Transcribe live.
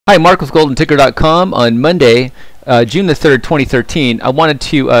Hi, Mark with GoldenTicker.com. On Monday, June the 3rd, 2013, I wanted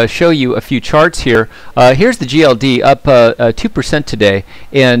to show you a few charts here. Here's the GLD up 2% today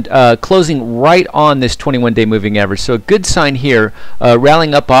and closing right on this 21-day moving average. So a good sign here,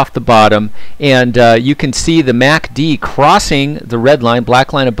 rallying up off the bottom, and you can see the MACD crossing the red line,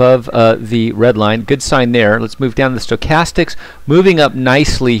 black line above the red line. Good sign there. Let's move down to the stochastics, moving up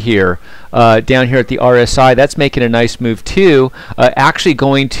nicely here. Down here at the RSI, that's making a nice move too, actually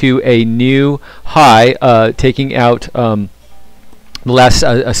going to a new high, taking out the last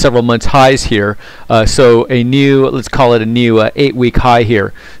several months highs here. So a new, let's call it a new 8-week high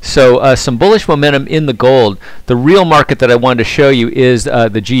here. So some bullish momentum in the gold. The real market that I wanted to show you is the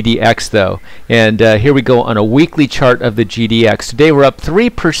GDX though. And here we go on a weekly chart of the GDX. Today we're up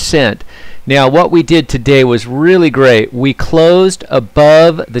 3%. Now what we did today was really great. We closed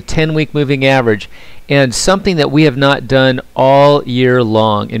above the 10-week moving average, and something that we have not done all year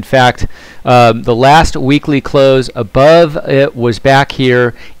long. In fact, the last weekly close above it was back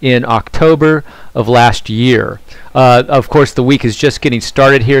here in October of last year. Of course, the week is just getting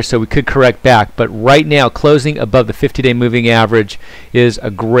started here, so we could correct back. But right now, closing above the 50-day moving average is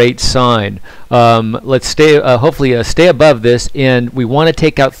a great sign. Let's stay, hopefully, stay above this, and we want to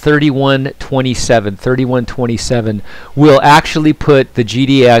take out 31.27. 31.27 will actually put the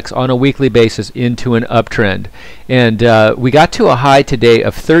GDX on a weekly basis into an uptrend. And we got to a high today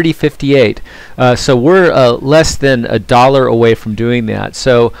of 30.58. So we're less than $1 away from doing that.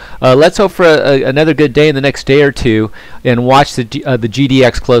 So let's hope for another good day in the next day or two, and watch the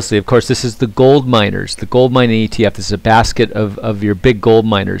GDX closely. Of course, this is the gold miners, the gold mining ETF. This is a basket of your big gold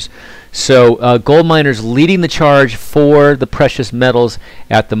miners. So gold miners leading the charge for the precious metals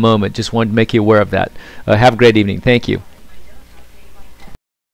at the moment. Just wanted to make you aware of that. Have a great evening. Thank you.